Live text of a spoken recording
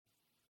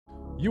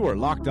You are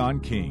Locked On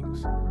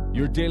Kings,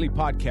 your daily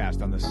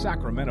podcast on the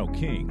Sacramento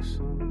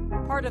Kings.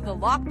 Part of the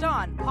Locked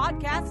On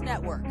Podcast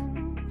Network,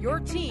 your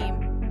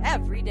team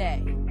every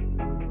day.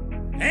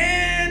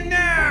 And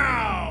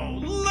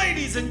now,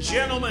 ladies and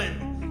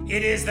gentlemen,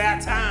 it is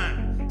that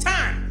time.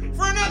 Time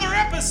for another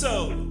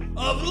episode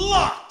of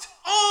Locked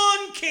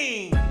On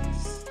Kings.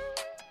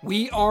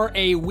 We are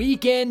a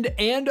weekend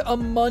and a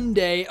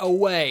Monday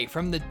away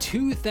from the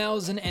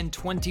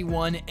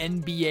 2021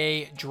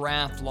 NBA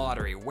Draft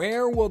Lottery.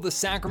 Where will the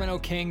Sacramento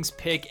Kings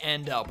pick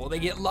end up? Will they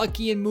get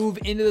lucky and move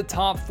into the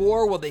top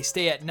 4? Will they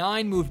stay at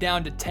 9, move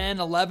down to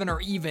 10, 11,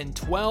 or even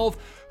 12?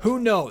 Who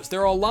knows?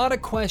 There are a lot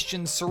of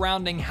questions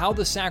surrounding how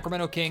the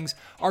Sacramento Kings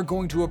are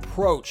going to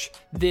approach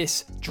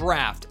this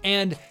draft.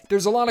 And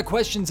there's a lot of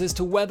questions as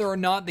to whether or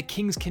not the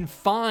Kings can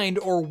find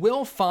or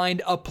will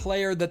find a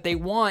player that they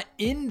want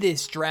in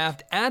this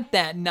draft at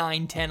that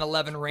 9, 10,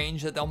 11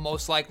 range that they'll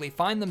most likely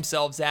find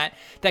themselves at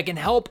that can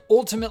help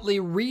ultimately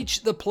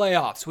reach the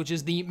playoffs, which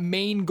is the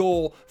main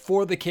goal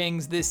for the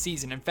Kings this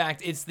season. In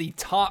fact, it's the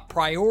top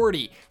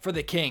priority for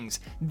the Kings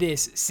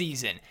this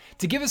season.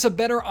 To give us a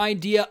better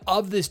idea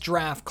of this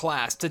draft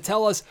class, to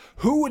tell us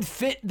who would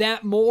fit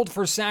that mold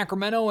for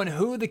Sacramento and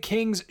who the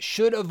Kings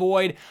should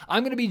avoid,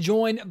 I'm going to be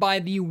joined by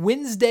the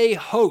Wednesday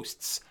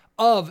hosts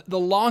of the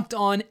Locked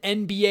On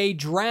NBA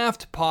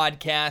Draft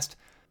podcast.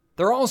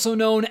 They're also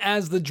known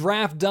as the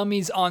Draft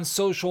Dummies on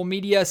social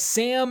media.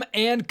 Sam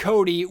and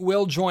Cody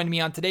will join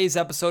me on today's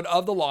episode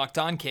of the Locked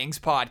On Kings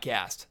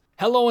podcast.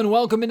 Hello and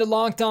welcome into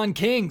Locked On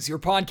Kings, your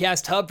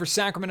podcast hub for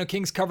Sacramento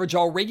Kings coverage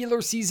all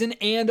regular season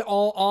and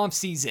all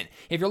off-season.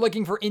 If you're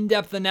looking for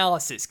in-depth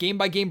analysis,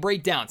 game-by-game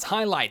breakdowns,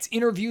 highlights,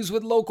 interviews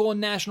with local and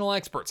national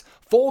experts,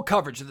 full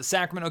coverage of the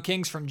Sacramento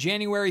Kings from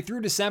January through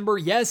December,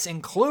 yes,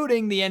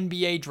 including the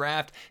NBA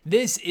draft,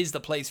 this is the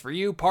place for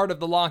you, part of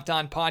the Locked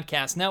On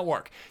Podcast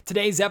Network.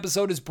 Today's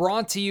episode is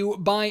brought to you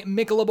by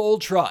Michelob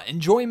Ultra.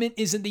 Enjoyment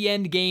isn't the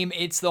end game,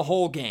 it's the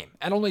whole game.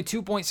 At only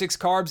 2.6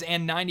 carbs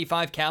and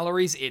 95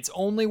 calories, it's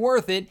only worth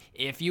it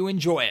if you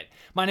enjoy it.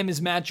 My name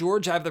is Matt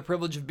George. I have the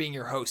privilege of being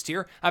your host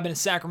here. I've been a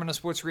Sacramento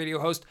sports radio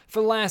host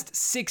for the last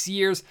 6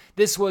 years.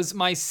 This was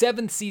my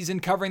 7th season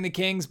covering the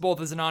Kings,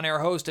 both as an on-air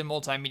host and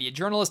multimedia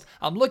journalist.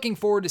 I'm looking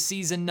forward to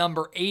season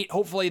number 8.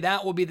 Hopefully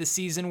that will be the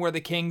season where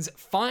the Kings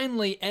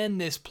finally end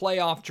this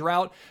playoff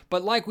drought.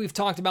 But like we've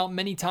talked about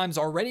many times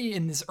already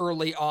in this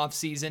early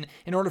offseason,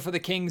 in order for the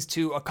Kings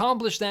to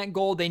accomplish that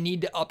goal, they need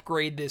to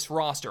upgrade this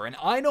roster. And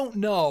I don't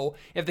know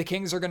if the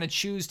Kings are going to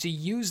choose to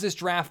use this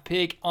draft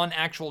pick on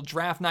actual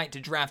draft night to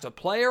draft a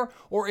player,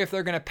 or if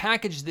they're going to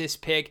package this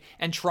pick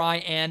and try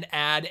and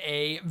add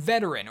a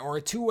veteran or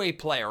a two-way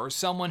player or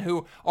someone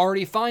who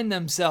already find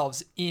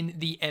themselves in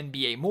the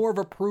NBA, more of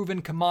a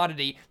proven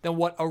commodity than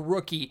what a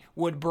rookie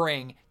would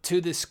bring to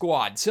the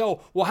squad.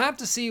 So we'll have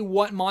to see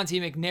what Monte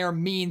McNair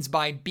means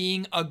by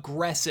being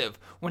aggressive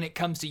when it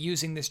comes to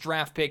using this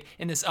draft pick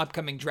in this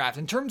upcoming draft.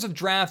 In terms of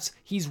drafts,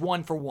 he's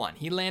 1 for 1.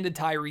 He landed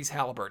Tyrese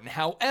Haliburton.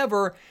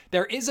 However,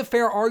 there is a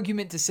fair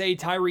argument to say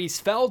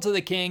Tyrese fell to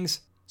the Kings.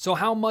 So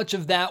how much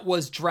of that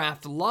was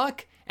draft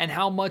luck and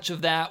how much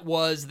of that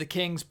was the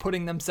Kings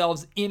putting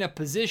themselves in a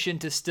position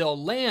to still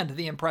land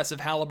the impressive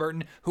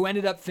Haliburton, who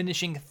ended up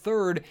finishing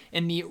 3rd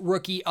in the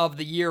Rookie of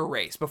the Year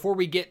race? Before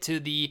we get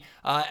to the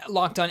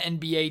Locked On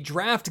NBA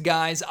draft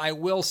guys, I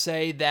will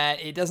say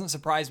that it doesn't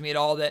surprise me at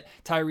all that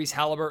Tyrese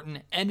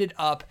Haliburton ended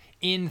up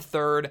in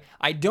 3rd.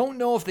 I don't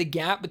know if the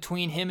gap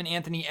between him and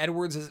Anthony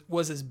Edwards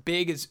was as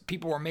big as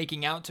people were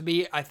making out to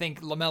be. I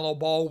think LaMelo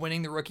Ball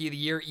winning the Rookie of the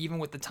Year, even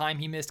with the time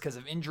he missed because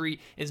of injury,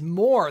 is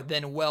more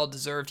than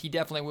well-deserved. He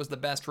definitely was the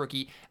best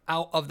rookie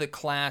out of the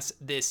class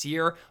this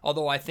year.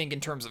 Although I think in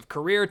terms of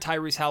career,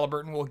 Tyrese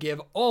Haliburton will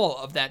give all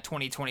of that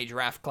 2020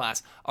 draft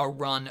class a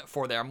run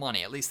for their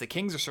money. At least the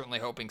Kings are certainly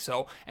hoping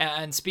so.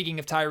 And speaking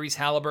of Tyrese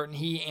Haliburton,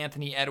 he,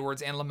 Anthony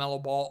Edwards, and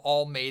LaMelo Ball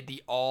all made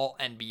the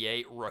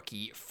All-NBA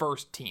Rookie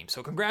First Team.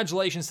 So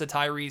congratulations to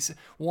Tyrese,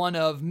 one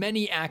of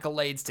many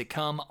accolades to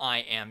come,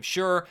 I am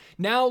sure.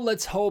 Now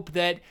let's hope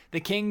that the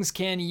Kings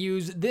can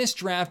use this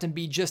draft and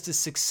be just as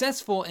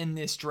successful in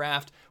this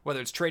draft,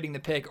 whether it's trading the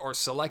pick or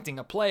selecting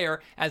a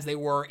player, as they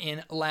were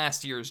in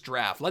last year's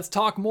draft. Let's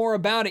talk more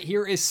about it.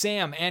 Here is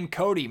Sam and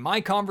Cody, my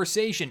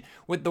conversation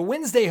with the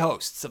Wednesday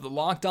hosts of the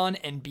Locked On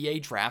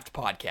NBA Draft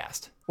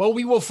podcast. Well,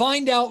 we will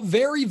find out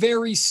very,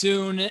 very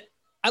soon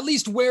at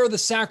least where the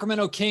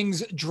Sacramento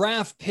Kings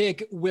draft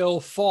pick will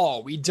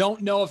fall. We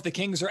don't know if the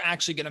Kings are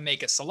actually going to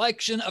make a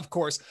selection. Of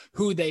course,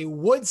 who they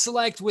would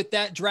select with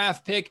that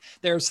draft pick.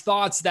 There's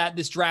thoughts that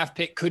this draft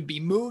pick could be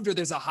moved, or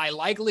there's a high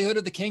likelihood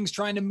of the Kings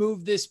trying to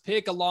move this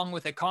pick along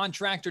with a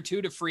contract or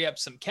two to free up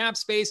some cap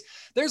space.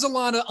 There's a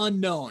lot of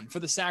unknown for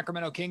the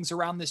Sacramento Kings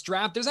around this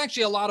draft. There's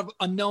actually a lot of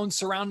unknown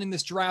surrounding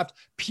this draft,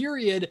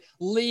 period,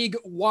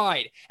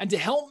 league-wide. And to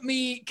help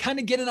me kind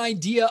of get an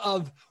idea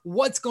of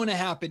what's going to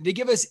happen, to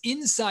give us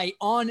insight insight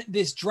on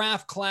this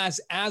draft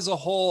class as a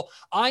whole.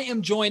 I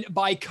am joined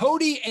by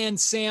Cody and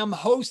Sam,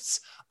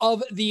 hosts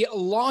of the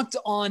Locked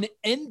On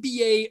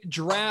NBA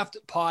Draft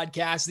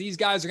podcast. These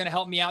guys are going to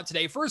help me out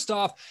today. First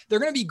off, they're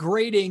going to be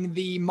grading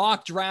the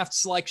mock draft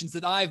selections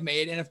that I've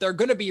made. And if they're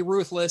going to be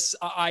ruthless,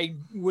 I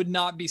would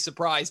not be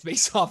surprised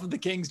based off of the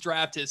Kings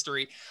draft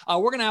history. We're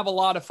going to have a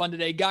lot of fun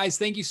today. Guys,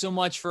 thank you so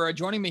much for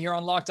joining me here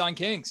on Locked On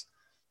Kings.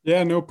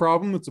 Yeah, no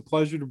problem. It's a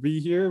pleasure to be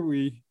here.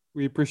 We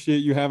appreciate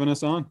you having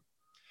us on.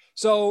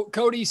 So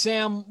Cody,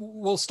 Sam,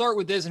 we'll start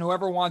with this, and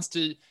whoever wants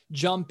to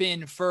jump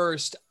in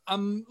first.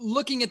 I'm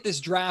looking at this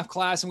draft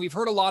class, and we've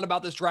heard a lot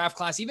about this draft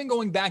class, even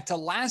going back to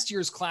last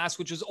year's class,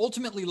 which was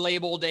ultimately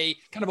labeled a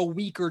kind of a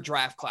weaker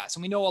draft class.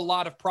 And we know a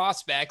lot of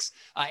prospects,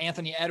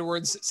 Anthony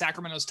Edwards,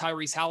 Sacramento's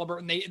Tyrese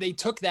Halliburton, they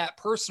took that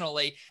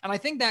personally. And I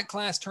think that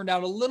class turned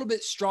out a little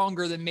bit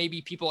stronger than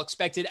maybe people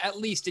expected, at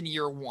least in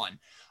year one.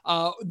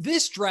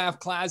 This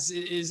draft class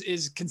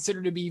is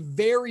considered to be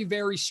very,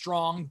 very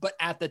strong, but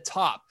at the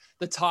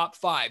top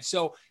 5.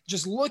 So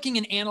just looking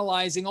and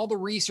analyzing all the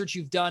research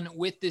you've done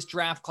with this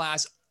draft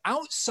class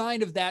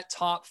outside of that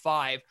top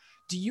 5,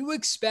 do you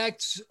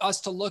expect us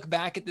to look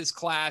back at this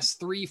class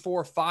 3,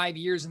 4, 5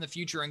 years in the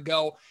future and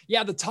go,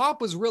 yeah, the top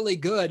was really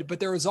good, but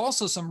there was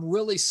also some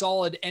really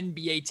solid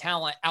NBA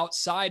talent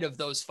outside of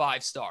those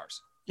 5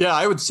 stars? Yeah,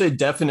 I would say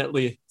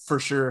definitely, for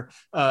sure.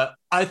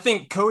 I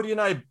think Cody and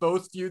I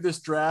both view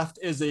this draft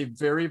as a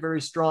very,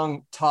 very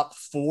strong top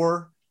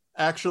 4,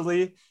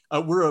 actually.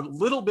 We're a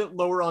little bit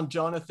lower on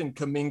Jonathan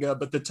Kuminga,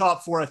 but the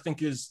top 4, I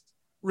think, is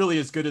really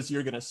as good as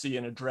you're going to see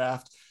in a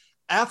draft.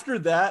 After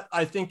that,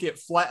 I think it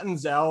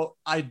flattens out.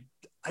 I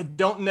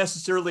don't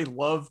necessarily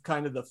love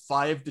kind of the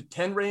 5 to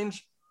 10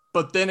 range,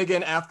 but then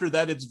again, after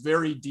that, it's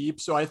very deep.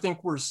 So I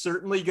think we're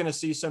certainly going to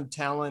see some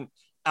talent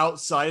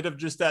outside of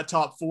just that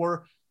top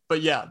 4.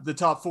 But yeah, the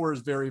top 4 is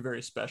very,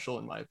 very special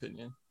in my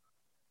opinion.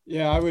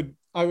 Yeah, I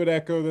would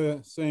echo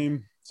the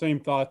same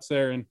thoughts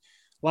there. And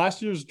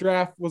last year's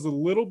draft was a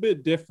little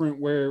bit different,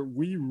 where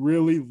we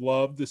really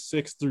loved the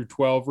 6 through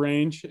 12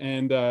 range.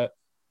 And,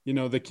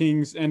 the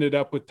Kings ended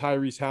up with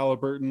Tyrese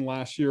Halliburton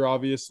last year,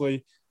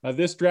 obviously.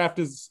 This draft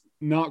is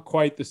not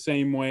quite the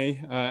same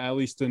way, at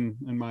least in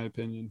my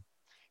opinion.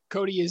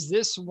 Cody, is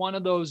this one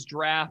of those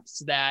drafts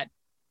that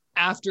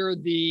after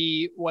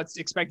what's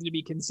expected to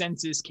be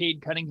consensus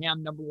Cade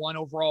Cunningham number 1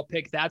 overall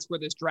pick, that's where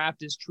this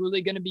draft is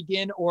truly going to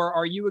begin? Or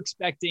are you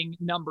expecting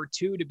number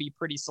 2 to be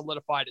pretty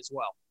solidified as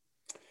well?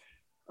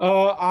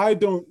 I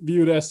don't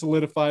view it as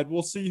solidified.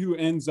 We'll see who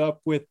ends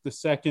up with the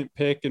second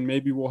pick, and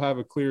maybe we'll have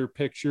a clearer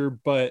picture.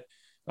 But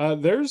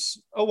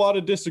there's a lot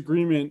of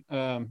disagreement.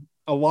 A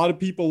lot of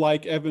people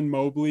like Evan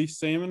Mobley.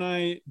 Sam and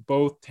I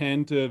both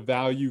tend to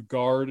value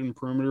guard and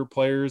perimeter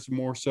players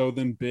more so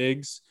than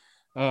bigs.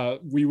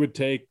 We would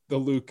take the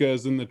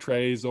Lukas and the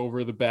Treys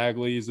over the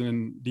Bagleys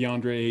and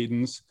DeAndre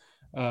Aidens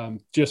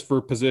just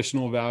for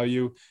positional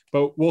value.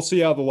 But we'll see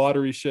how the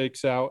lottery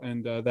shakes out,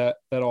 and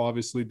that'll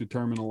obviously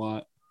determine a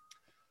lot.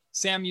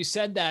 Sam, you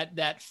said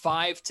that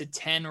 5 to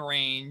 10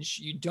 range,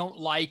 you don't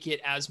like it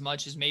as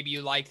much as maybe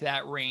you like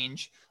that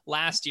range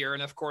last year.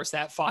 And of course,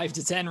 that 5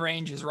 to 10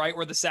 range is right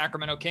where the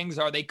Sacramento Kings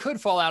are. They could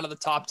fall out of the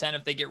top 10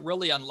 if they get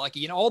really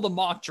unlucky. In all the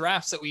mock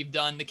drafts that we've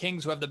done, the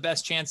Kings who have the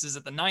best chances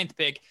at the 9th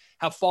pick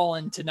have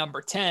fallen to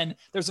number 10.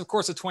 There's of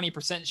course a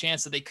 20%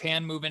 chance that they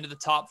can move into the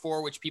top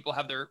 4, which people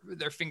have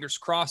their fingers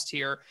crossed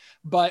here.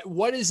 But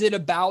what is it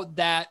about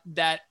that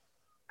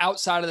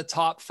outside of the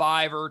top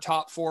 5 or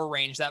top 4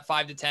 range, that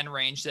 5 to 10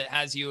 range, that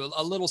has you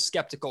a little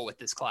skeptical with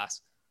this class?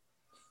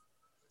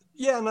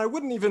 Yeah, and I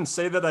wouldn't even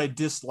say that I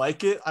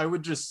dislike it. I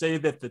would just say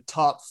that the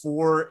top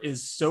 4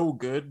 is so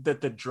good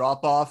that the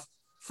drop off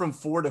from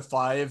 4 to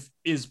 5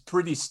 is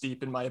pretty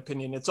steep, in my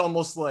opinion. It's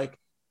almost like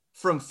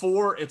from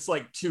 4, it's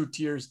like 2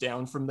 tiers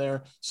down from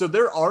there. So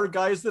there are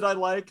guys that I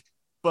like,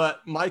 but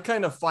my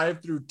kind of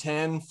 5 through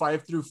 10,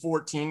 5 through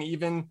 14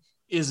 even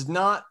is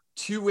not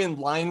too in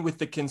line with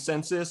the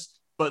consensus.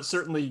 But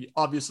certainly,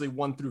 obviously,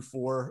 1 through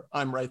 4,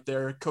 I'm right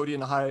there. Cody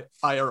and I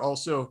are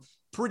also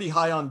pretty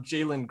high on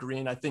Jalen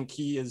Green. I think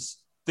he is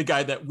the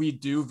guy that we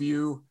do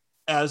view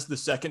as the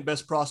second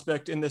best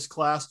prospect in this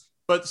class.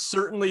 But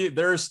certainly,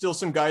 there are still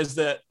some guys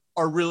that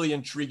are really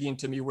intriguing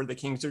to me where the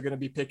Kings are going to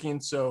be picking.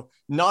 So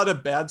not a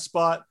bad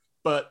spot.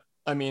 But,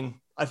 I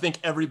mean, I think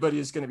everybody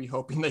is going to be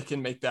hoping they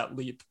can make that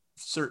leap,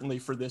 certainly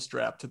for this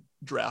draft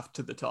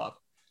to the top.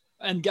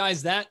 And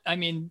guys, that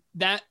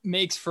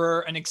makes for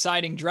an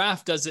exciting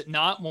draft, does it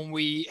not? When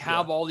we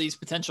have all these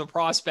potential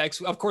prospects,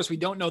 of course, we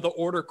don't know the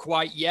order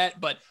quite yet,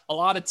 but a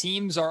lot of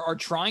teams are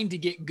trying to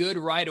get good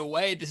right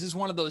away. This is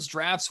one of those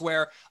drafts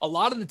where a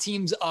lot of the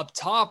teams up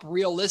top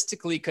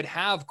realistically could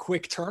have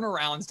quick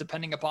turnarounds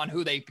depending upon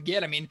who they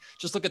get. I mean,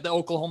 just look at the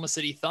Oklahoma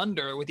City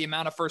Thunder. With the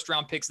amount of first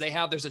round picks they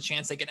have, there's a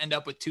chance they can end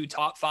up with 2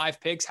 top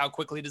 5 picks. How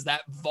quickly does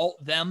that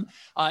vault them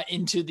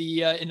into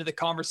the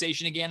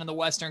conversation again in the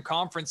Western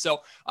Conference?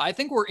 So I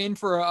think we're in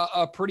for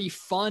a pretty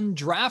fun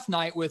draft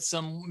night with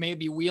some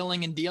maybe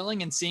wheeling and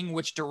dealing and seeing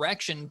which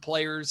direction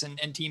players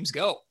and teams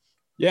go.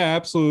 Yeah,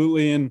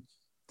 absolutely. And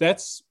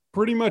that's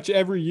pretty much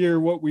every year,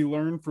 what we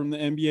learn from the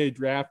NBA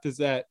draft is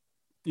that,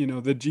 the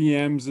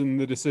GMs and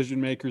the decision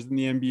makers in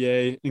the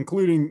NBA,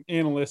 including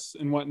analysts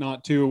and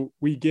whatnot too,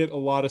 we get a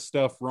lot of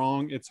stuff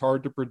wrong. It's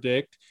hard to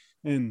predict.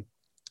 And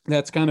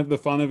that's kind of the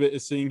fun of it,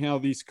 is seeing how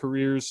these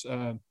careers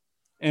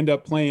end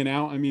up playing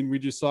out. I mean, we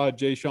just saw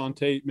Jae'Sean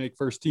Tate make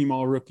first team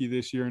all rookie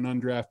this year, an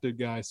undrafted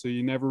guy. So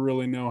you never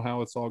really know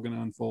how it's all going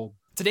to unfold.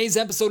 Today's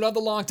episode of the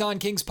Locked On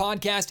Kings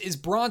podcast is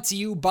brought to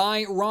you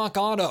by Rock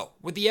Auto.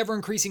 With the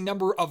ever-increasing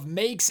number of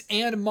makes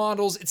and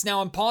models, it's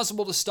now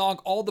impossible to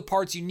stock all the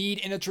parts you need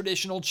in a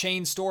traditional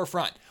chain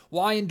storefront.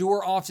 Why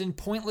endure often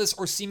pointless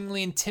or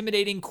seemingly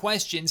intimidating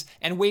questions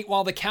and wait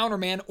while the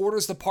counterman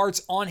orders the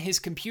parts on his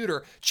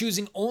computer,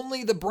 choosing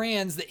only the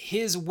brands that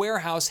his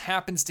warehouse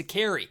happens to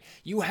carry?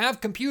 You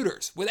have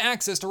computers with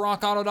access to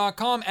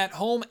rockauto.com at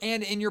home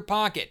and in your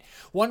pocket.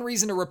 One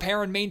reason to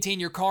repair and maintain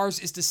your cars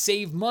is to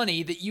save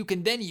money that you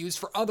can then use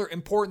for other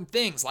important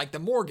things like the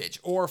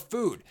mortgage or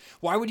food.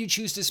 Why would you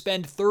choose to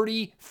spend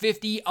 30,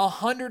 50,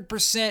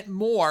 100%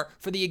 more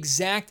for the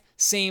exact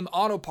same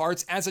auto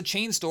parts as a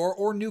chain store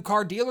or new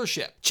car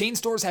dealership? Chain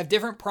stores have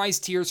different price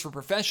tiers for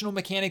professional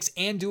mechanics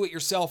and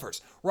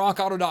do-it-yourselfers.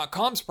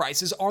 RockAuto.com's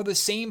prices are the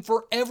same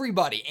for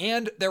everybody,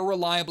 and they're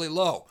reliably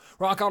low.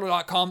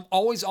 RockAuto.com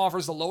always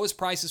offers the lowest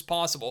prices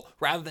possible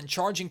rather than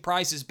charging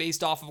prices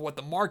based off of what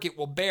the market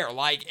will bear,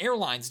 like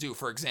airlines do,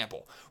 for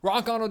example.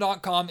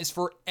 RockAuto.com is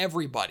for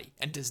everybody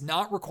and does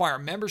not require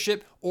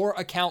membership or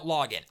account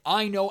login.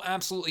 I know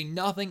absolutely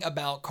nothing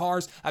about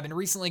cars. I've been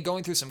recently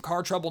going through some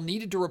car trouble,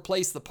 needed to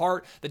replace the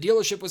part. The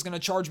dealership was going to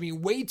charge me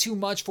way too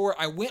much for it.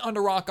 I went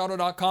onto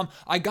RockAuto.com.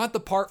 I got the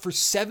part for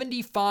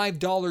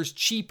 $75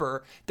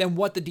 cheaper than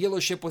what the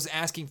dealership was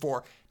asking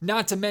for,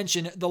 not to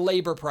mention the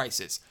labor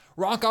prices.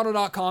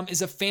 RockAuto.com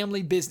is a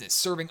family business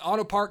serving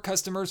auto part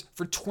customers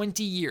for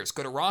 20 years.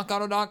 Go to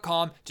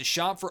RockAuto.com to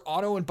shop for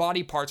auto and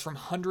body parts from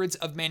hundreds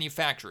of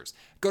manufacturers.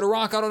 Go to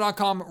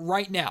RockAuto.com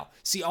right now.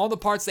 See all the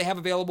parts they have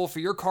available for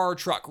your car or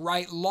truck.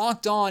 Write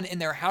Locked On in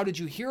their How Did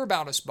You Hear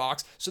About Us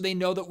box so they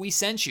know that we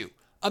sent you.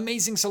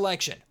 Amazing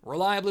selection,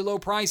 reliably low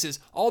prices,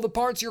 all the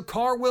parts your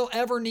car will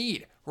ever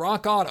need.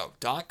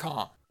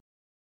 RockAuto.com.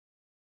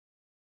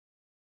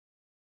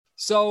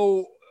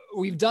 So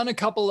we've done a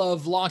couple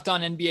of Locked On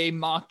NBA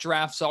mock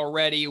drafts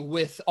already,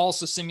 with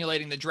also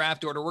simulating the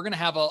draft order. We're going to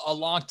have a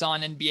Locked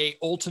On NBA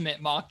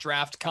Ultimate mock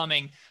draft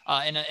coming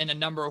in a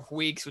number of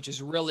weeks, which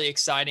is really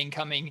exciting,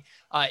 coming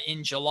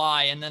in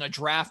July. And then a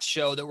draft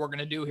show that we're going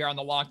to do here on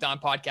the Locked On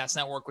Podcast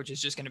Network, which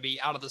is just going to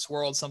be out of this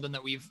world, something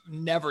that we've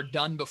never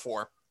done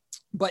before.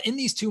 But in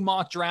these two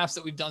mock drafts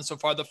that we've done so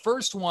far, the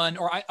first one,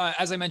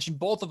 as I mentioned,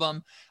 both of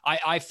them,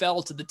 I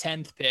fell to the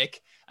 10th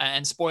pick.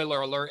 And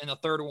spoiler alert, in the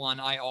third one,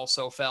 I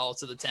also fell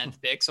to the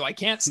 10th pick. So I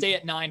can't stay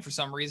at 9 for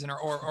some reason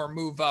or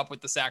move up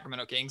with the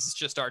Sacramento Kings. It's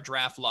just our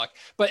draft luck.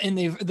 But in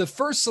the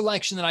first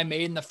selection that I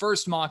made in the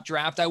first mock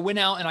draft, I went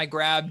out and I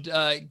grabbed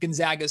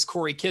Gonzaga's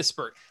Corey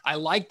Kispert. I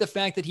liked the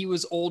fact that he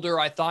was older.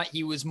 I thought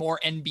he was more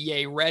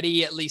NBA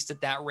ready, at least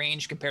at that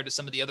range, compared to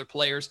some of the other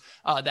players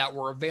that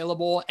were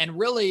available. And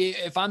really,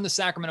 if I'm the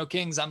Sacramento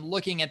Kings, I'm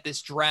looking at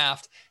this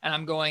draft and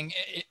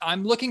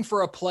I'm looking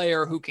for a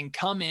player who can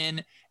come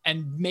in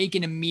and make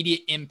an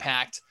immediate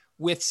impact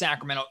with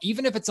Sacramento,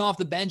 even if it's off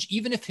the bench,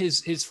 even if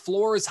his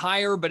floor is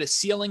higher, but his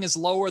ceiling is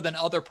lower than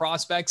other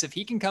prospects. If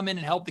he can come in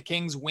and help the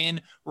Kings win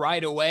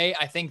right away,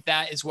 I think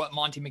that is what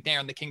Monte McNair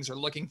and the Kings are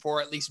looking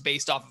for, at least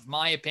based off of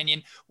my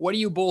opinion. What do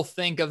you both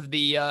think of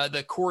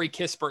the Corey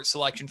Kispert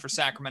selection for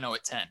Sacramento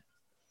at 10?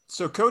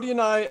 So Cody and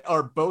I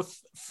are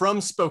both from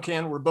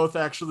Spokane. We're both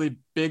actually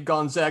big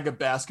Gonzaga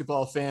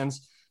basketball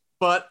fans,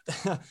 but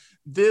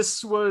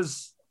this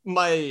was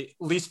my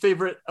least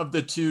favorite of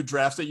the two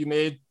drafts that you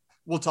made.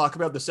 We'll talk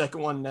about the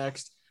second one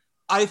next.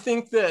 I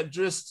think that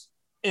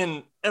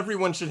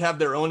everyone should have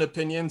their own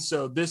opinion.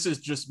 So this is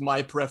just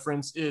my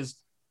preference. Is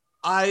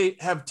I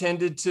have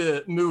tended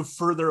to move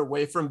further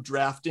away from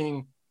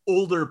drafting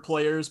older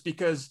players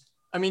because,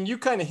 I mean, you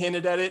kind of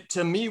hinted at it.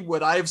 To me,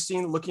 what I've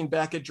seen looking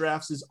back at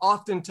drafts is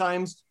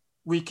oftentimes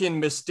we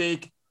can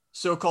mistake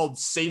so-called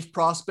safe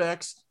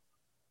prospects.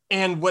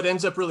 And what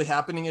ends up really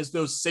happening is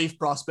those safe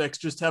prospects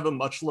just have a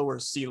much lower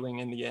ceiling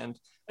in the end,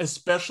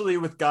 especially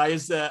with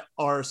guys that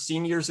are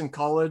seniors in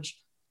college.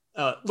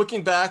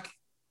 Looking back,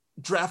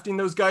 drafting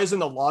those guys in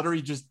the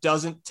lottery just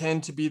doesn't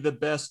tend to be the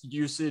best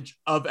usage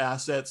of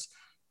assets.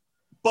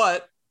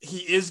 But he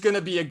is going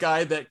to be a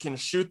guy that can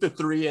shoot the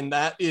three, and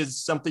that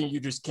is something you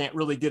just can't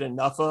really get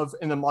enough of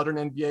in the modern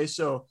NBA.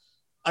 So,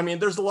 I mean,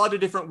 there's a lot of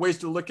different ways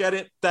to look at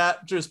it.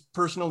 That just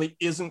personally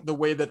isn't the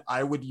way that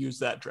I would use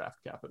that draft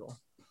capital.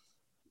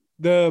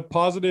 The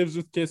positives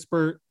with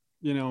Kispert,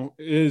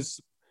 is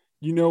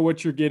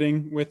what you're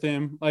getting with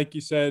him. Like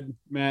you said,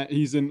 Matt,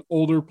 he's an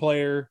older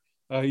player.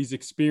 He's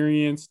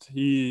experienced.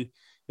 He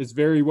is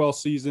very well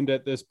seasoned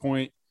at this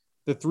point.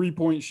 The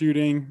 3-point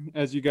shooting,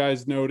 as you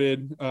guys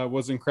noted,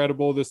 was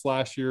incredible this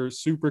last year.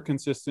 Super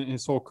consistent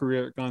his whole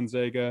career at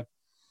Gonzaga.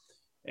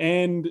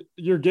 And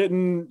you're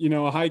getting,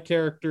 a high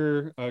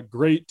character, a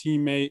great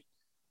teammate.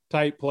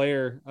 type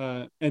player.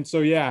 And so,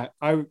 yeah,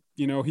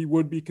 he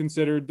would be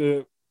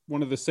considered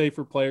one of the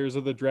safer players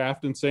of the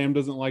draft. And Sam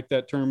doesn't like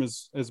that term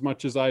as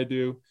much as I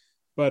do.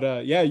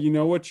 But yeah, you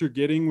know what you're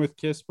getting with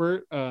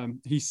Kispert.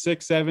 He's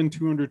 6'7",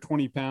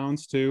 220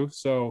 pounds too.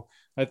 So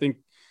I think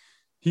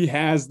he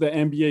has the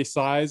NBA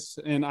size,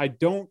 and I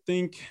don't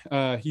think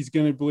he's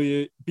going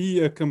to be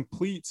a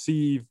complete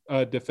sieve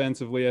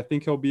defensively. I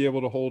think he'll be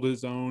able to hold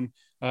his own.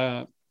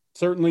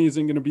 Certainly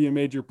isn't going to be a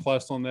major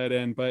plus on that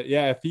end. But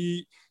yeah, if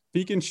he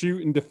can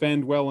shoot and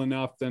defend well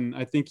enough, then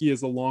I think he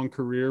has a long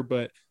career.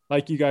 But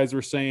like you guys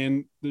were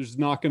saying, there's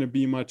not going to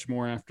be much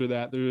more after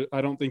that.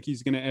 I don't think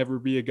he's going to ever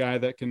be a guy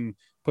that can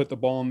put the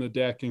ball on the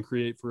deck and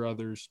create for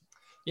others.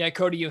 Yeah,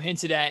 Cody, you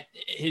hinted at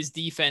his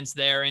defense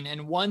there.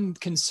 And one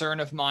concern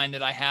of mine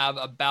that I have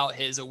about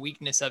a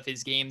weakness of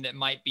his game that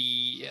might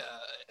be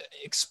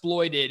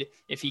exploited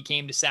if he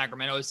came to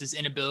Sacramento is his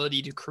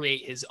inability to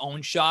create his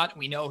own shot.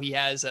 We know he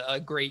has a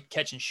great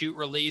catch and shoot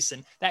release,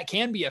 and that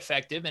can be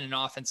effective in an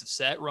offensive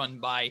set run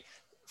by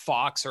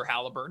Fox or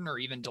Halliburton or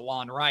even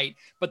DeLon Wright.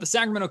 But the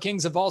Sacramento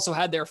Kings have also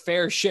had their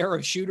fair share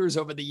of shooters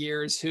over the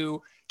years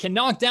who can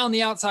knock down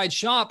the outside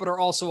shot, but are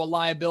also a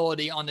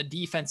liability on the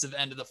defensive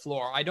end of the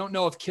floor. I don't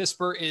know if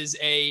Kispert is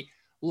a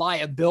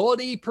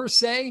liability per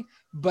se,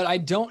 but I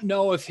don't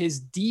know if his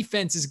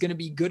defense is going to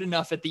be good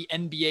enough at the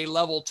NBA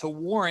level to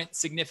warrant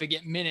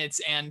significant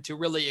minutes and to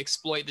really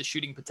exploit the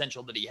shooting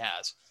potential that he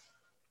has.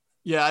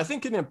 Yeah, I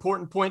think an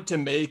important point to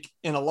make,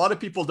 and a lot of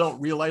people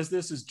don't realize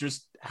this, is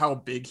just how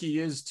big he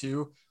is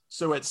too.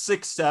 So at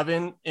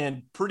 6'7"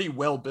 and pretty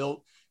well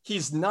built,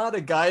 he's not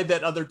a guy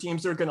that other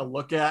teams are going to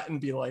look at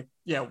and be like,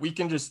 yeah, we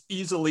can just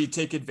easily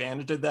take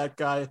advantage of that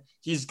guy.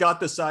 He's got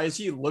the size.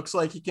 He looks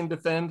like he can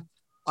defend.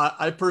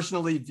 I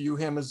personally view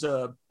him as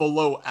a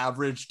below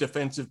average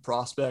defensive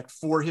prospect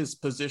for his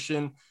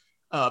position.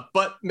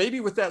 But maybe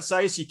with that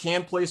size, he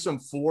can play some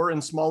 4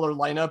 in smaller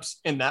lineups,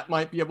 and that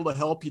might be able to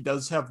help. He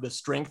does have the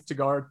strength to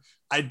guard.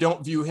 I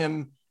don't view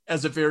him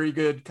as a very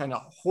good kind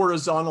of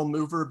horizontal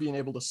mover, being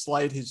able to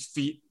slide his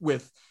feet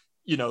with,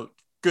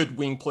 good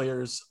wing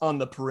players on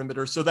the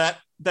perimeter. So that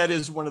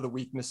is one of the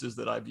weaknesses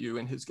that I view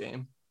in his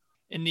game.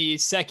 In the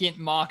second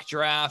mock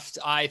draft,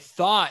 I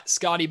thought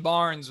Scotty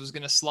Barnes was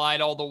going to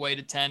slide all the way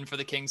to 10 for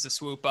the Kings to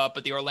swoop up,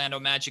 but the Orlando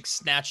Magic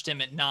snatched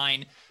him at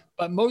 9.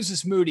 But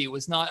Moses Moody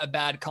was not a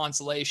bad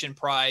consolation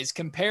prize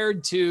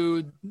compared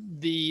to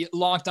the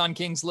Locked On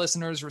Kings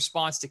listeners'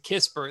 response to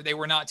Kispert. They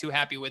were not too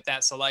happy with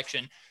that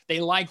selection. They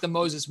like the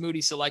Moses Moody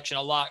selection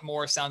a lot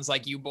more. Sounds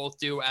like you both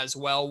do as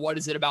well. What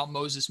is it about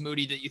Moses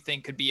Moody that you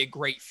think could be a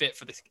great fit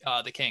for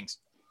the Kings?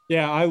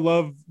 Yeah, I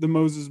love the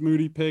Moses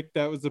Moody pick.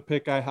 That was the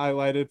pick I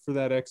highlighted for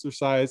that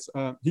exercise.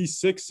 He's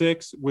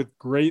 6'6" with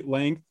great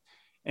length,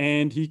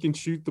 and he can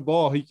shoot the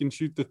ball. He can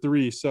shoot the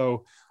 3.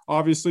 So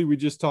obviously we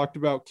just talked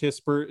about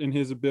Kispert and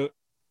his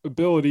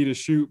ability to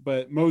shoot,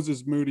 but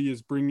Moses Moody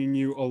is bringing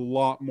you a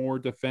lot more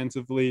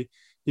defensively.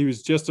 He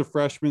was just a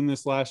freshman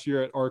this last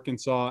year at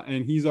Arkansas,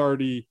 and he's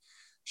already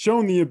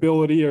shown the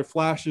ability, or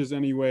flashes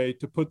anyway,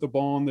 to put the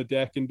ball on the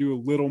deck and do a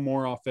little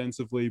more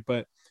offensively.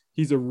 But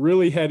he's a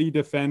really heady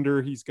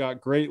defender. He's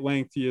got great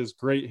length. He has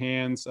great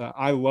hands.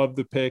 I love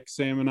the pick.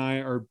 Sam and I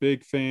are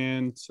big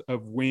fans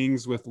of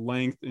wings with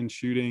length and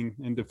shooting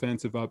and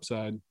defensive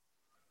upside.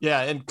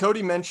 Yeah, and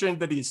Cody mentioned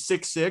that he's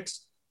 6'6".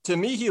 To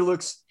me, he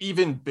looks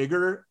even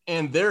bigger,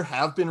 and there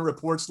have been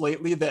reports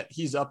lately that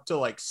he's up to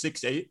like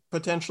 6'8"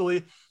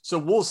 potentially. So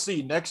we'll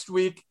see. Next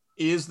week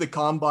is the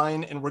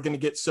combine, and we're going to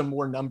get some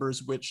more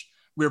numbers, which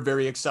we're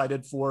very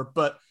excited for.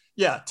 But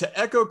yeah, to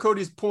echo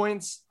Cody's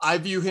points, I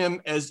view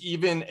him as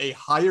even a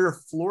higher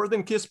floor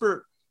than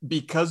Kispert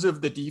because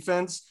of the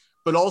defense,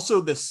 but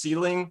also the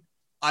ceiling.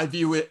 I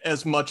view it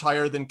as much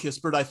higher than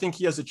Kispert. I think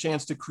he has a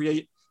chance to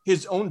create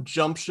his own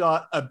jump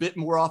shot a bit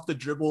more off the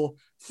dribble.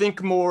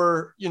 Think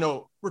more,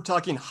 we're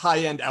talking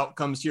high-end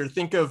outcomes here.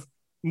 Think of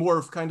more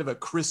of kind of a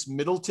Chris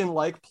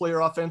Middleton-like player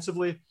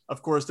offensively.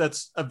 Of course,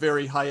 that's a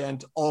very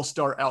high-end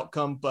all-star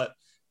outcome. But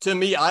to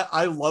me,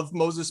 I love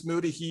Moses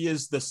Moody. He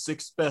is the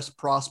 6th best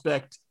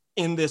prospect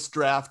in this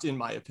draft, in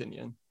my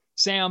opinion.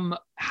 Sam,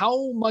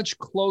 how much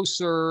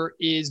closer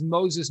is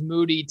Moses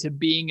Moody to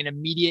being an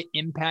immediate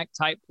impact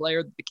type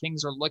player that the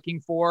Kings are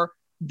looking for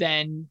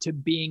than to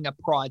being a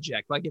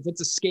project? Like if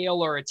it's a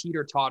scale or a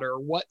teeter-totter,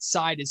 what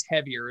side is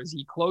heavier? Is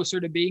he closer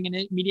to being an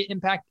immediate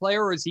impact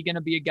player, or is he going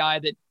to be a guy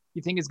that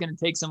you think is going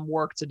to take some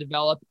work to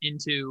develop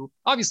into,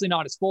 obviously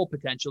not his full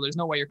potential? There's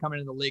no way you're coming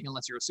into the league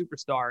unless you're a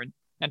superstar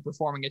and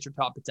performing at your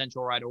top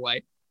potential right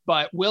away.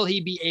 But will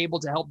he be able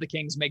to help the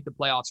Kings make the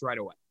playoffs right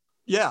away?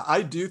 Yeah,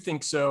 I do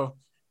think so.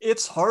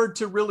 It's hard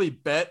to really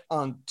bet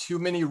on too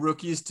many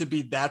rookies to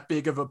be that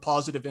big of a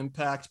positive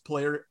impact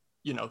player.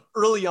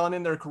 Early on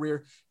in their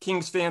career,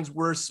 Kings fans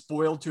were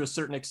spoiled to a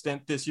certain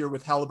extent this year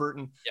with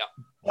Halliburton.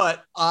 Yeah.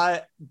 But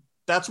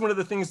that's one of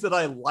the things that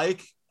I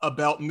like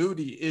about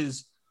Moody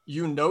is,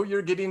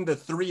 you're getting the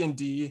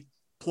 3-and-D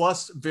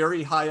plus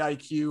very high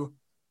IQ.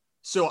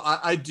 So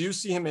I do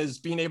see him as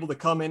being able to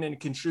come in and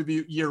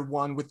contribute year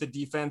one with the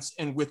defense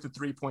and with the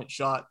 3-point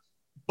shot.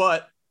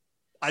 But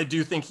I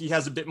do think he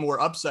has a bit more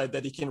upside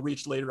that he can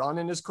reach later on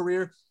in his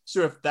career.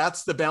 So if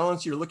that's the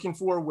balance you're looking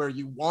for, where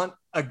you want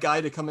a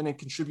guy to come in and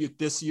contribute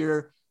this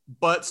year,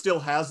 but still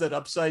has that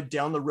upside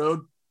down the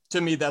road, to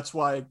me, that's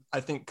why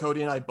I think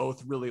Cody and I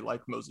both really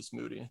like Moses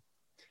Moody.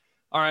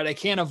 All right, I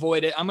can't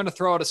avoid it. I'm going to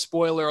throw out a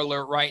spoiler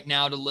alert right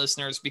now to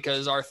listeners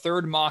because our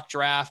third mock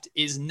draft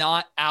is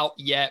not out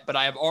yet, but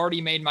I have already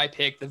made my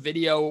pick. The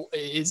video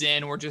is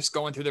in. We're just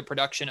going through the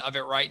production of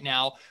it right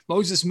now.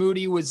 Moses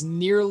Moody was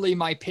nearly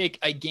my pick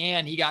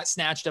again. He got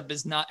snatched up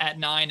as not at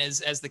 9 as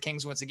the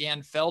Kings once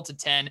again fell to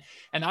 10.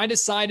 And I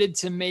decided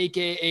to make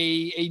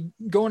a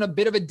go in a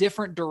bit of a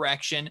different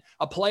direction,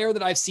 a player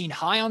that I've seen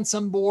high on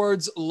some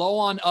boards, low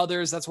on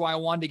others. That's why I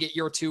wanted to get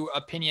your two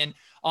opinion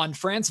on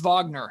Franz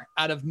Wagner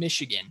out of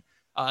Michigan.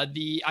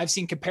 I've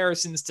seen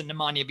comparisons to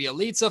Nemanja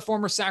Bjelica,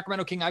 former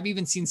Sacramento King. I've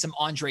even seen some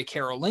Andrei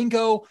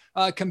Karolinko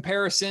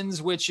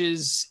comparisons, which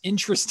is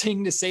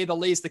interesting to say the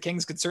least. The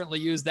Kings could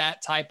certainly use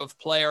that type of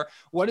player.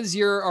 What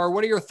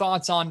are your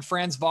thoughts on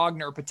Franz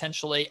Wagner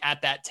potentially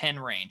at that 10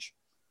 range?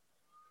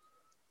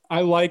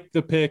 I like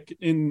the pick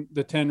in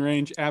the 10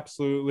 range.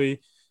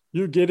 Absolutely.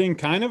 You're getting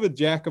kind of a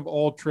jack of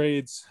all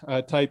trades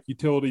type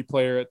utility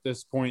player at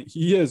this point.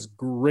 He has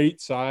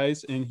great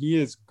size and he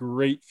has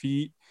great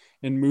feet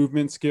and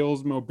movement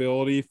skills,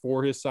 mobility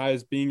for his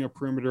size, being a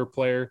perimeter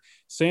player.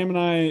 Sam and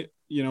I,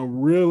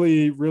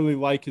 really, really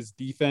like his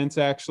defense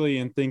actually,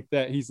 and think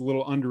that he's a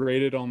little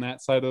underrated on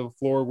that side of the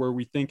floor where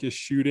we think his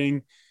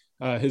shooting,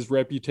 his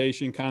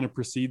reputation kind of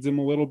precedes him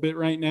a little bit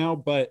right now.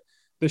 But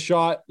the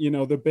shot,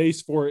 the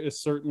base for it is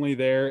certainly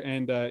there.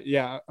 And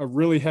a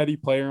really heady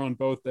player on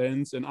both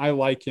ends. And I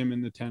like him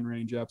in the 10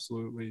 range.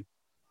 Absolutely.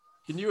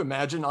 Can you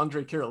imagine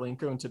Andrei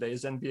Karolinko in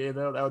today's NBA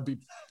though? That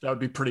would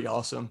be pretty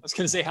awesome. I was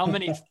going to say, how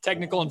many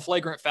technical and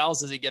flagrant fouls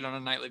does he get on a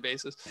nightly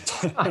basis?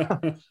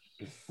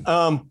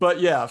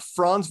 But yeah,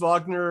 Franz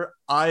Wagner,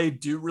 I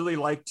do really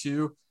like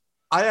too.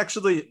 I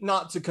actually,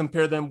 not to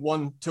compare them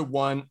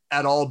 1-to-1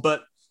 at all,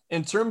 but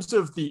in terms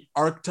of the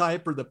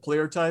archetype or the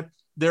player type,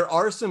 there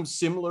are some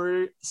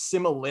similarities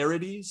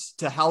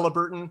to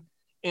Haliburton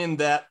in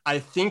that I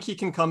think he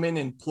can come in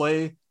and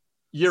play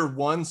year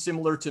one,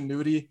 similar to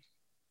Moody.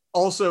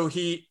 Also,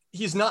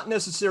 he's not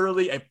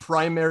necessarily a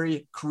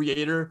primary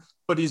creator,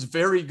 but he's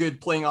very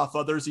good playing off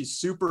others. He's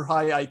super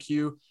high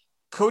IQ.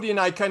 Cody and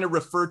I kind of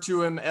refer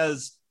to him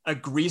as a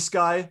grease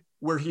guy,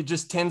 where he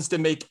just tends to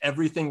make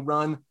everything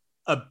run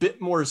a bit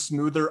more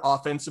smoother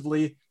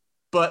offensively.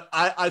 But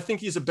I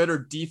think he's a better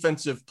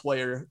defensive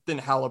player than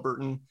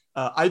Haliburton.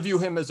 I view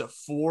him as a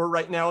 4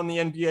 right now in the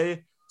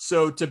NBA.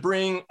 So to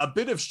bring a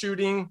bit of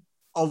shooting,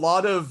 a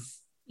lot of,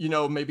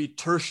 maybe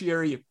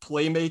tertiary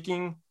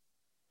playmaking,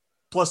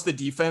 plus the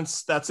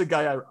defense, that's a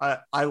guy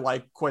I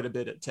like quite a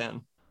bit at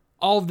 10.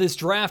 All of this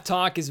draft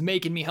talk is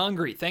making me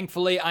hungry.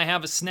 Thankfully, I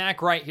have a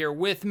snack right here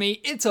with me.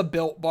 It's a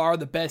Built Bar,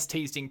 the best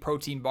tasting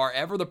protein bar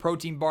ever, the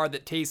protein bar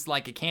that tastes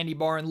like a candy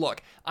bar. And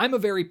look, I'm a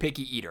very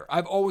picky eater.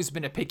 I've always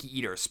been a picky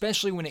eater,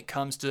 especially when it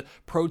comes to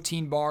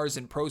protein bars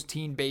and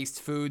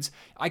protein-based foods.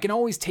 I can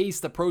always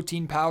taste the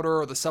protein powder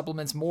or the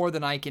supplements more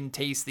than I can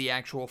taste the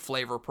actual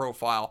flavor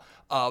profile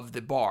of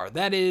the bar.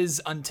 That is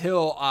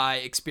until I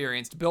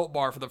experienced Built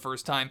Bar for the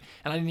first time,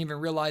 and I didn't even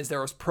realize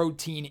there was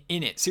protein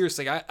in it.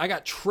 Seriously, I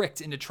got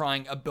tricked into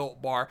trying a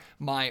Built Bar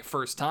my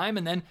first time,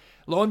 and then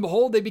lo and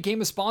behold, they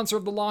became a sponsor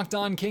of the Locked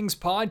On Kings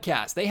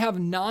podcast. They have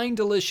 9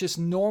 delicious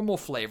normal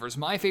flavors.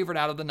 My favorite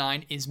out of the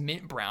 9 is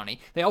mint brownie.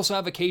 They also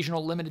have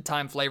occasional limited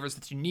time flavors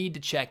that you need to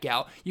check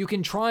out. You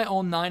can try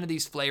all 9 of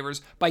these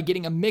flavors by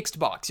getting a mixed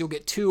box. You'll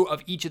get 2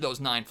 of each of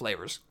those 9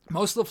 flavors.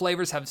 Most of the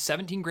flavors have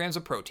 17 grams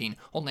of protein,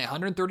 only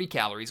 130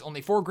 calories,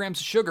 only 4 grams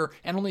of sugar,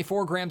 and only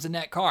 4 grams of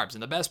net carbs.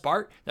 And the best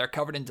part, they're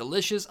covered in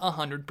delicious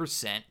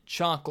 100%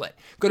 chocolate.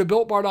 Go to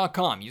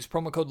BuiltBar.com. Use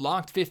promo code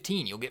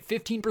LOCKED15. You'll get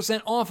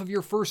 15% off of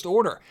your first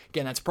order.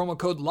 Again, that's promo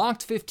code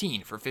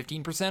LOCKED15 for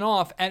 15%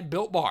 off at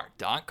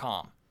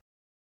BuiltBar.com.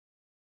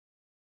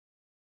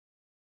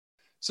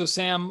 So,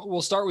 Sam,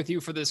 we'll start with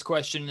you for this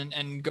question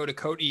and go to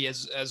Cody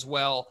as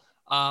well.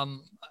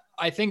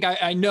 I think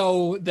I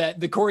know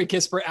that the Corey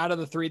Kispert out of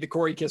the 3, the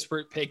Corey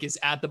Kispert pick is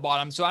at the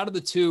bottom. So out of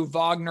the 2,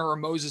 Wagner or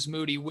Moses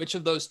Moody, which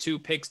of those 2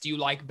 picks do you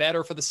like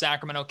better for the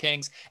Sacramento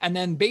Kings? And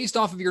then based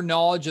off of your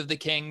knowledge of the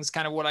Kings,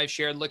 kind of what I've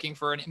shared, looking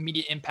for an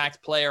immediate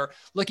impact player,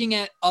 looking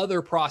at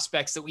other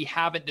prospects that we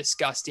haven't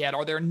discussed yet,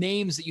 are there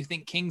names that you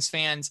think Kings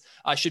fans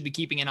should be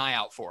keeping an eye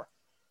out for?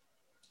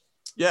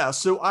 Yeah,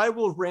 so I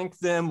will rank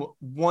them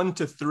 1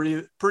 to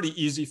 3.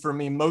 Pretty easy for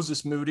me.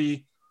 Moses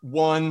Moody,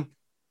 1.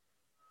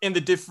 And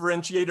the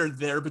differentiator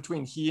there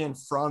between he and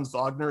Franz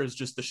Wagner is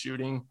just the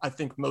shooting. I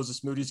think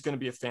Moses Moody is going to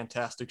be a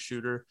fantastic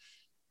shooter,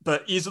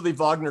 but easily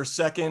Wagner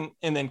 2nd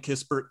and then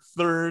Kispert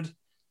 3rd.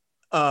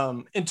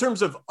 In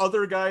terms of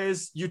other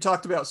guys, you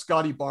talked about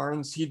Scotty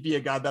Barnes. He'd be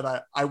a guy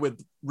that I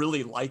would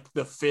really like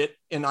the fit,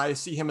 and I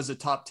see him as a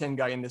top 10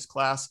 guy in this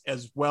class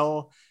as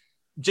well.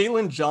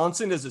 Jalen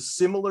Johnson is a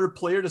similar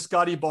player to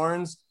Scotty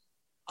Barnes.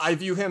 I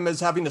view him as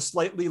having a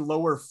slightly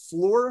lower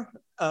floor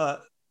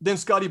than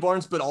Scotty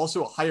Barnes, but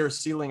also a higher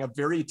ceiling, a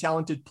very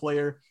talented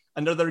player,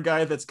 another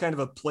guy that's kind of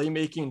a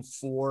playmaking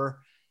four.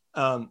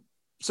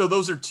 So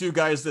those are two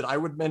guys that I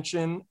would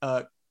mention.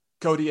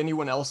 Cody,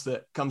 anyone else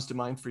that comes to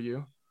mind for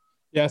you?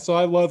 Yeah, so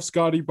I love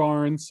Scotty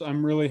Barnes.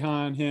 I'm really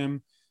high on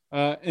him.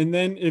 And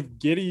then if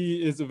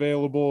Giddey is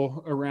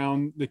available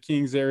around the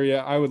Kings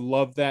area, I would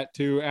love that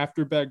too.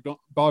 After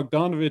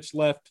Bogdanovich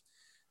left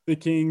the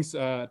Kings,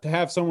 to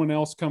have someone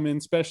else come in,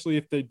 especially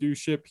if they do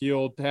ship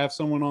Hield, to have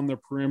someone on the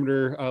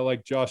perimeter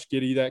like Josh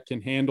Giddey that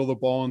can handle the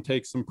ball and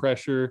take some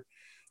pressure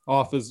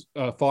off as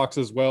Fox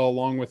as well,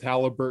 along with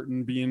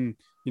Halliburton being,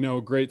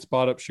 a great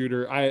spot up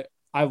shooter.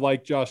 I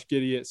like Josh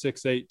Giddey at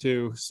 6'8"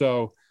 too.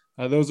 So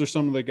those are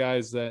some of the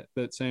guys that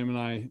Sam and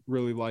I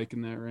really like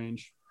in that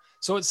range.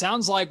 So it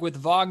sounds like with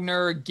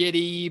Wagner,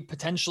 Giddey,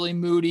 potentially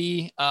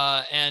Moody,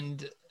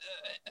 and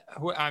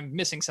I'm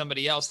missing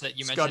somebody else that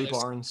you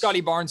mentioned.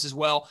 Scotty Barnes as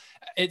well.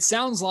 It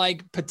sounds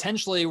like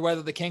potentially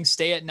whether the Kings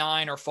stay at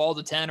 9 or fall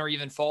to 10 or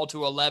even fall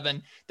to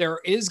 11, there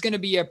is going to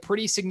be a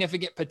pretty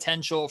significant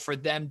potential for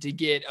them to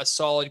get a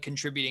solid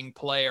contributing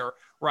player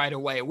right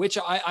away, which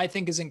I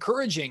think is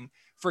encouraging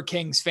for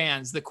Kings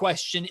fans. The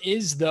question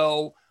is,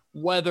 though,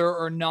 whether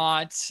or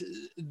not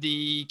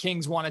the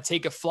Kings want to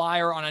take a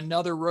flyer on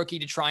another rookie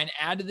to try and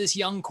add to this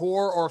young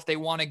core, or if they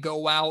want to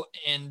go out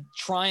and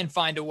try and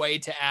find a way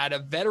to add a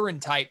veteran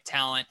type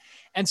talent.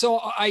 And so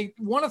I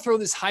want to throw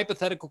this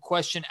hypothetical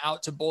question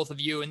out to both of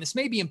you, and this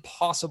may be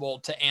impossible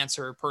to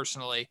answer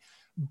personally,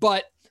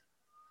 but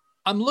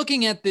I'm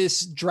looking at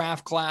this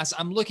draft class.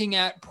 I'm looking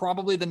at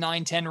probably the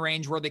 9-10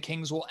 range where the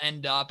Kings will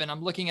end up. And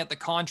I'm looking at the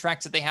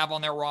contracts that they have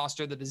on their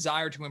roster, the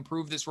desire to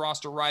improve this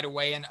roster right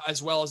away, and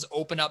as well as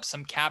open up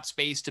some cap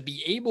space to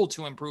be able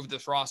to improve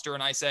this roster.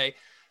 And I say,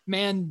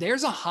 man,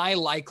 there's a high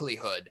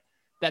likelihood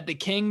that the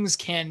Kings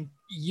can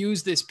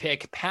use this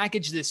pick,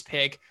 package this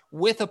pick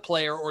with a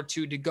player or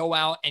two to go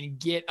out and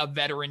get a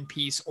veteran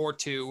piece or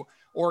two,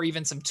 or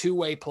even some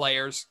two-way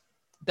players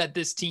that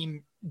this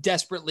team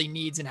desperately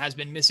needs and has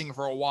been missing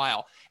for a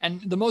while.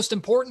 And the most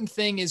important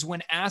thing is,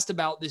 when asked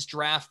about this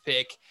draft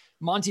pick,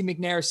 Monte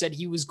McNair said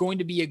he was going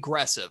to be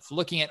aggressive,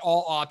 looking at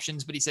all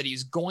options, but he said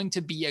he's going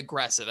to be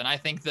aggressive. And I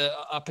think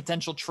a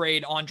potential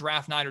trade on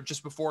draft night or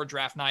just before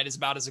draft night is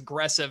about as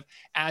aggressive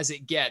as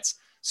it gets.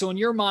 So in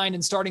your mind,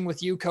 and starting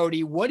with you,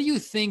 Cody, what do you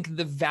think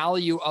the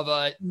value of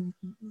a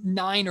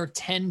 9 or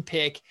 10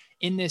 pick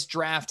in this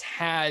draft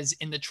has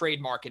in the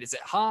trade market? Is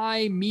it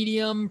high,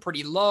 medium,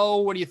 pretty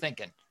low? What are you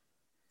thinking?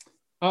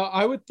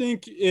 I would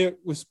think it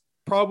was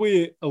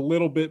probably a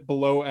little bit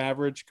below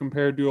average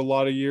compared to a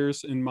lot of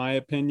years, in my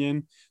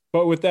opinion.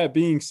 But with that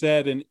being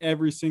said, in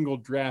every single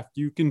draft,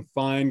 you can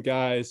find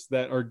guys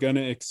that are going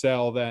to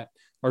excel, that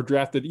are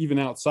drafted even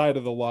outside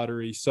of the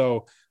lottery.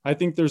 So I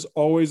think there's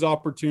always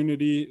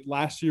opportunity.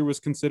 Last year was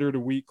considered a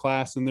weak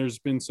class, and there's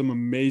been some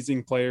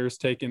amazing players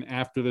taken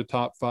after the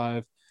top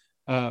 5.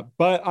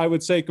 But I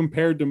would say,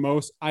 compared to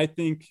most, I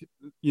think,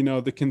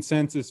 the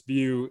consensus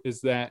view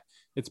is that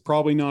it's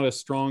probably not as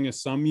strong as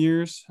some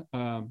years,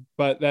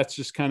 but that's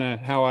just kind of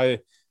how I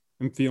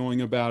am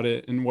feeling about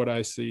it and what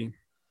I see.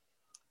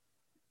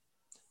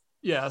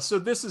 Yeah, so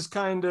this is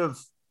kind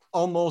of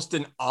almost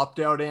an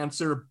opt-out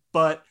answer,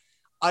 but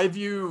I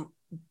view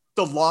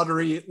the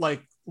lottery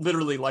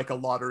literally like a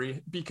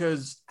lottery,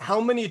 because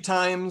how many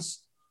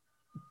times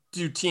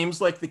do teams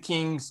like the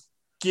Kings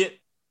get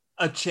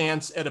a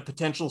chance at a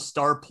potential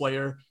star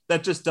player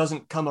that just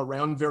doesn't come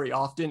around very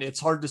often? It's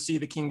hard to see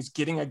the Kings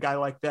getting a guy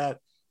like that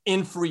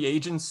in free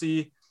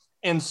agency.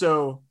 And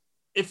so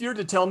if you're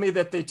to tell me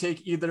that they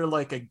take either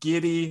like a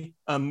Giddey,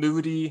 a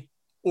Moody,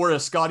 or a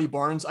Scotty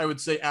Barnes, I would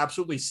say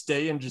absolutely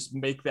stay and just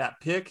make that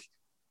pick.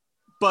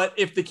 But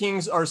if the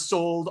Kings are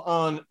sold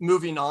on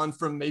moving on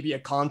from maybe a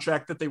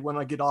contract that they want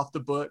to get off the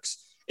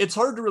books, it's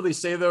hard to really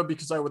say, though,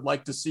 because I would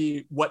like to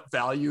see what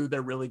value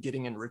they're really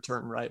getting in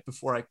return, right,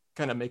 before I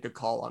kind of make a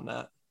call on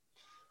that.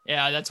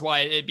 Yeah, that's why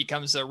it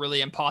becomes a really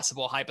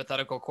impossible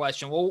hypothetical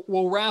question.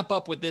 We'll wrap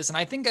up with this, and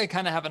I think I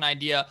kind of have an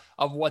idea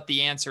of what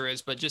the answer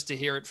is, but just to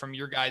hear it from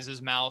your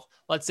guys' mouth,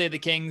 let's say the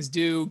Kings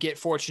do get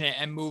fortunate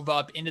and move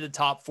up into the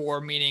top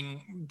 4,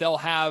 meaning they'll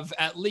have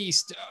at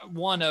least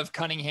one of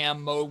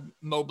Cunningham,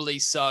 Mobley,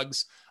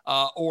 Suggs,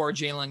 or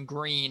Jalen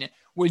Green.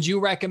 Would you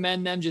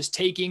recommend them just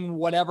taking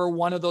whatever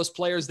one of those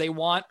players they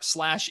want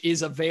 /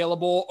 is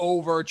available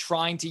over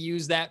trying to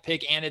use that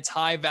pick and its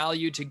high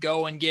value to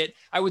go and get,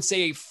 I would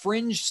say, a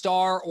fringe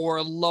star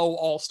or low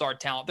all-star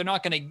talent? They're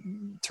not going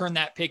to turn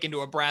that pick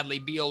into a Bradley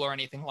Beal or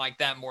anything like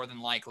that, more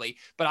than likely,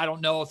 but I don't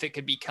know if it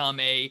could become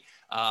a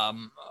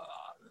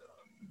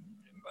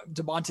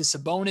Domantas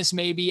Sabonis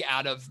maybe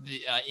out of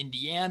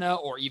Indiana,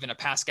 or even a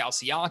Pascal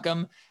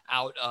Siakam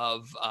out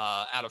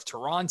of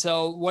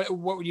Toronto. What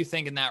would you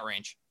think in that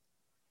range?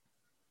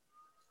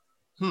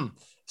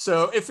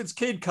 So if it's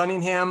Cade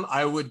Cunningham,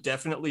 I would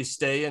definitely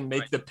stay and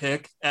make the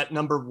pick at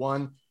number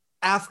 1.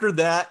 After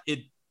that, it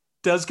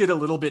does get a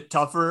little bit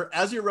tougher.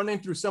 As you're running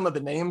through some of the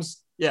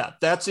names, yeah,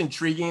 that's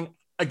intriguing.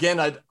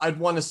 Again, I'd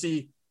want to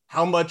see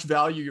how much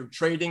value you're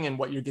trading and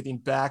what you're getting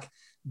back.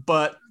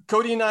 But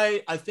Cody and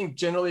I think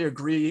generally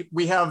agree.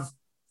 We have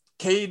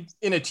Cade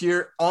in a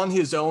tier on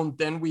his own.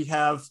 Then we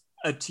have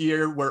a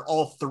tier where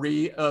all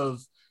three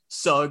of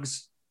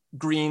Suggs,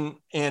 Green,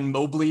 and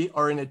Mobley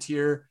are in a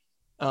tier.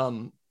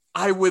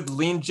 I would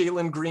lean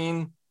Jalen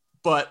Green,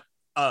 but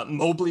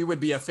Mobley would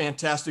be a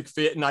fantastic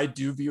fit, and I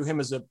do view him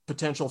as a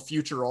potential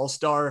future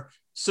all-star,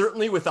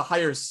 certainly with a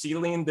higher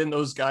ceiling than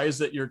those guys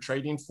that you're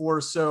trading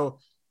for. So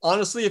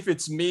honestly, if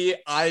it's me,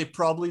 I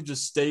probably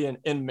just stay in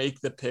and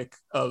make the pick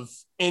of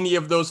any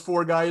of those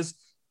four guys.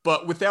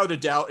 But without a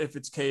doubt, if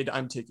it's Cade,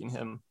 I'm taking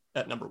him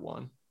at number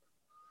one.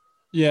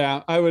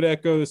 Yeah, I would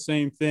echo the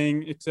same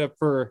thing, except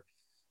for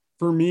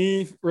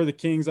me, for the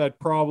Kings, I'd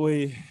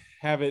probably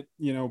have it,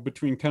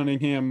 between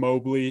Cunningham,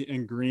 Mobley,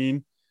 and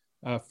Green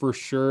for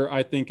sure.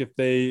 I think if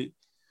they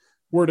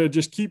were to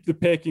just keep the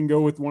pick and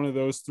go with one of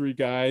those three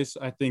guys,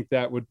 I think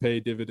that would pay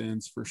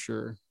dividends for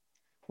sure.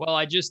 Well,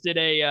 I just did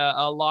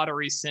a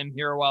lottery sim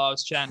here while I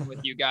was chatting with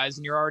you guys,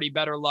 and you're already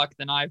better luck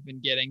than I've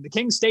been getting. The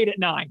Kings stayed at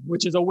 9,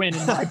 which is a win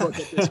in my book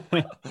at this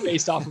point,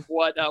 based off of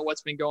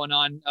what's been going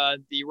on.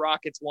 The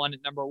Rockets won at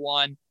number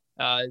 1.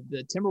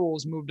 The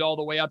Timberwolves moved all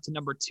the way up to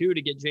number 2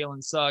 to get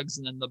Jalen Suggs,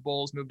 and then the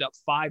Bulls moved up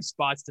 5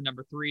 spots to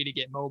number 3 to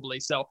get Mobley.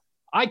 So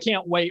I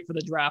can't wait for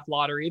the draft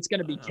lottery. It's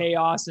going to be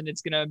chaos, and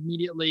it's going to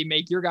immediately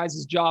make your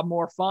guys' job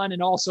more fun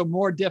and also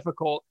more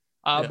difficult.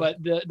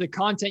 But the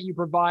content you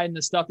provide and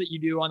the stuff that you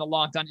do on the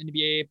Locked On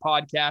NBA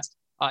podcast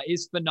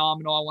is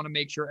phenomenal. I want to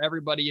make sure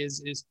everybody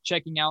is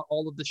checking out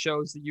all of the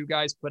shows that you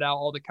guys put out,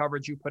 all the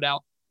coverage you put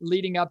out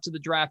leading up to the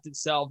draft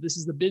itself. This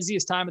is the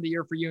busiest time of the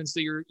year for you, and so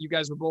you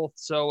guys were both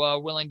so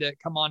willing to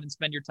come on and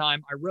spend your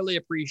time. I really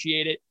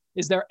appreciate it.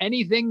 Is there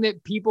anything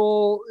that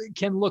people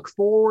can look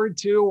forward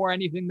to, or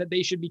anything that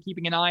they should be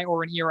keeping an eye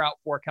or an ear out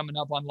for coming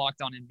up on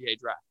Locked On NBA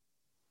Draft?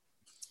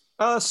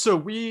 So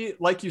we,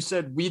 like you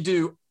said, we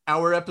do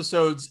our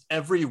episodes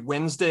every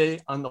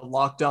Wednesday on the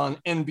Locked On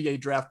NBA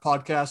Draft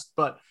podcast,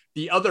 but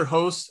the other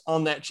hosts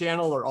on that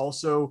channel are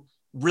also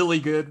really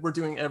good. We're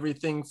doing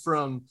everything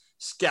from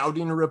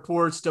scouting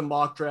reports to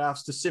mock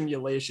drafts to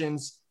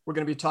simulations. We're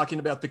going to be talking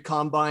about the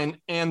combine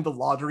and the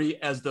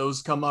lottery as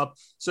those come up.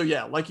 So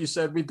yeah, like you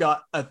said, we've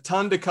got a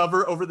ton to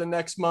cover over the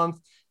next month.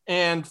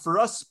 And for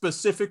us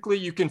specifically,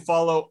 you can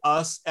follow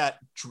us at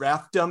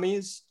Draft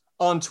Dummies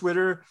on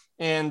Twitter,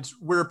 and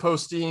we're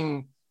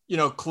posting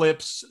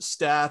clips,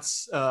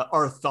 stats,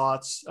 our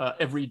thoughts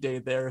every day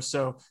there.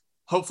 So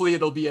hopefully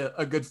it'll be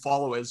a good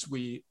follow as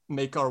we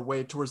make our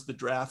way towards the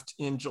draft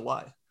in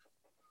July.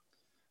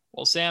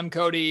 Well, Sam,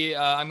 Cody,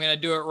 I'm going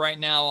to do it right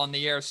now on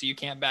the air so you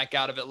can't back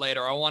out of it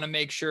later. I want to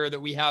make sure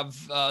that we have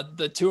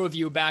the two of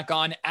you back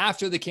on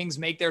after the Kings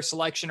make their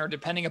selection, or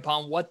depending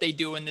upon what they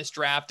do in this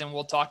draft, and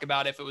we'll talk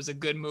about if it was a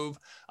good move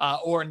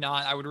or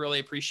not. I would really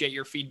appreciate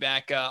your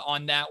feedback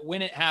on that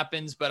when it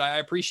happens, but I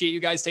appreciate you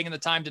guys taking the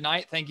time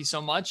tonight. Thank you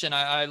so much, and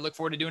I look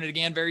forward to doing it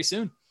again very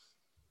soon.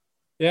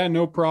 Yeah,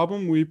 no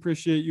problem. We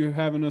appreciate you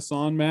having us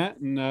on, Matt.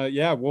 And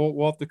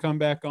we'll have to come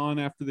back on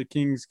after the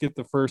Kings get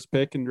the first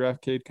pick and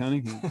draft Cade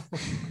Cunningham.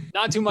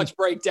 Not too much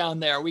breakdown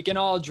there. We can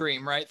all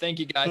dream, right? Thank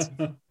you, guys.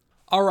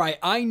 All right.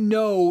 I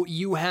know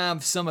you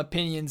have some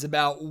opinions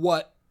about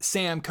what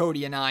Sam,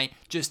 Cody, and I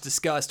just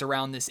discussed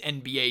around this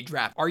NBA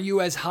draft. Are you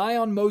as high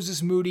on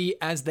Moses Moody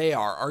as they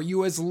are? Are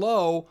you as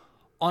low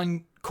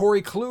on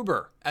Corey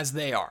Kluber as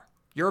they are?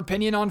 Your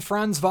opinion on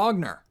Franz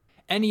Wagner?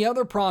 Any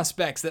other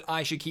prospects that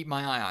I should keep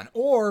my eye on?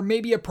 Or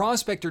maybe a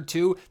prospect or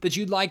two that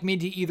you'd like me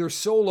to either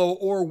solo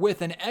or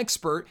with an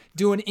expert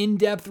do an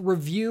in-depth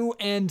review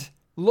and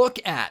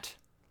look at?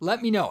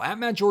 Let me know at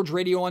Matt George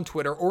Radio on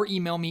Twitter, or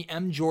email me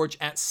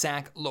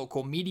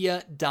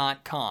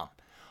mgeorge@saclocalmedia.com.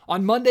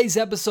 On Monday's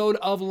episode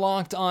of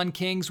Locked On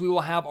Kings, we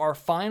will have our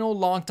final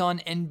Locked On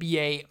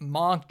NBA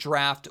mock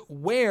draft,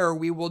 where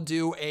we will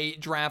do a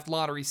draft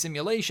lottery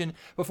simulation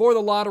before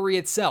the lottery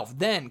itself.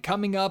 Then,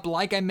 coming up,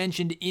 like I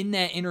mentioned in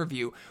that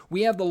interview,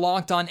 we have the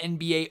Locked On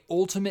NBA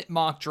Ultimate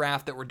Mock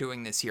Draft that we're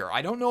doing this year.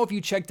 I don't know if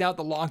you checked out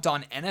the Locked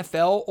On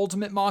NFL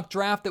Ultimate Mock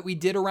Draft that we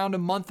did around a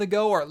month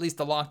ago, or at least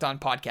the Locked On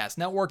Podcast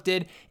Network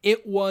did.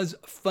 It was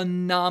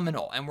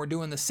phenomenal, and we're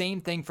doing the same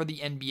thing for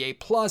the NBA.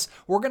 Plus,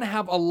 we're going to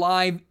have a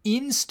live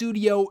in-studio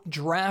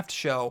draft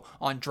show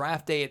on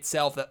draft day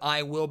itself that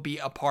I will be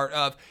a part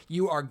of.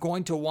 You are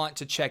going to want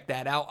to check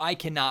that out. I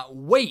cannot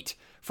wait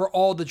for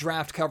all the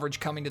draft coverage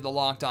coming to the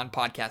Locked On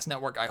Podcast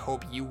Network. I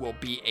hope you will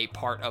be a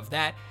part of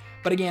that.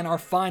 But again, our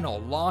final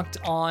Locked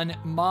On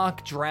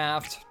mock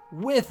draft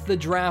with the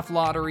draft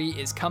lottery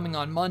is coming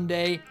on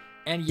Monday.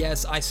 And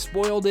yes, I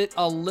spoiled it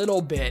a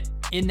little bit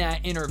in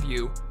that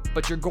interview,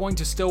 but you're going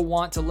to still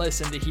want to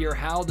listen to hear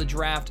how the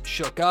draft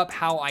shook up,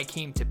 how I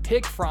came to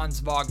pick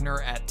Franz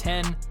Wagner at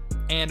 10,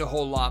 and a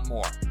whole lot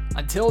more.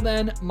 Until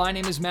then, my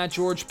name is Matt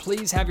George.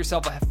 Please have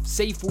yourself a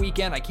safe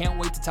weekend. I can't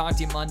wait to talk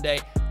to you Monday.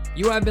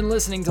 You have been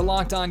listening to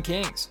Locked On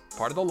Kings,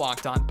 part of the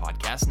Locked On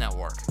Podcast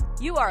Network.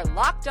 You are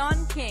Locked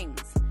On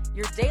Kings,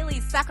 your daily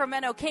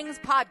Sacramento Kings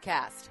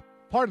podcast.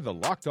 Part of the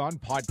Locked On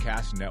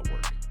Podcast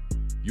Network.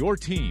 Your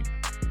team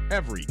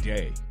every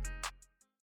day.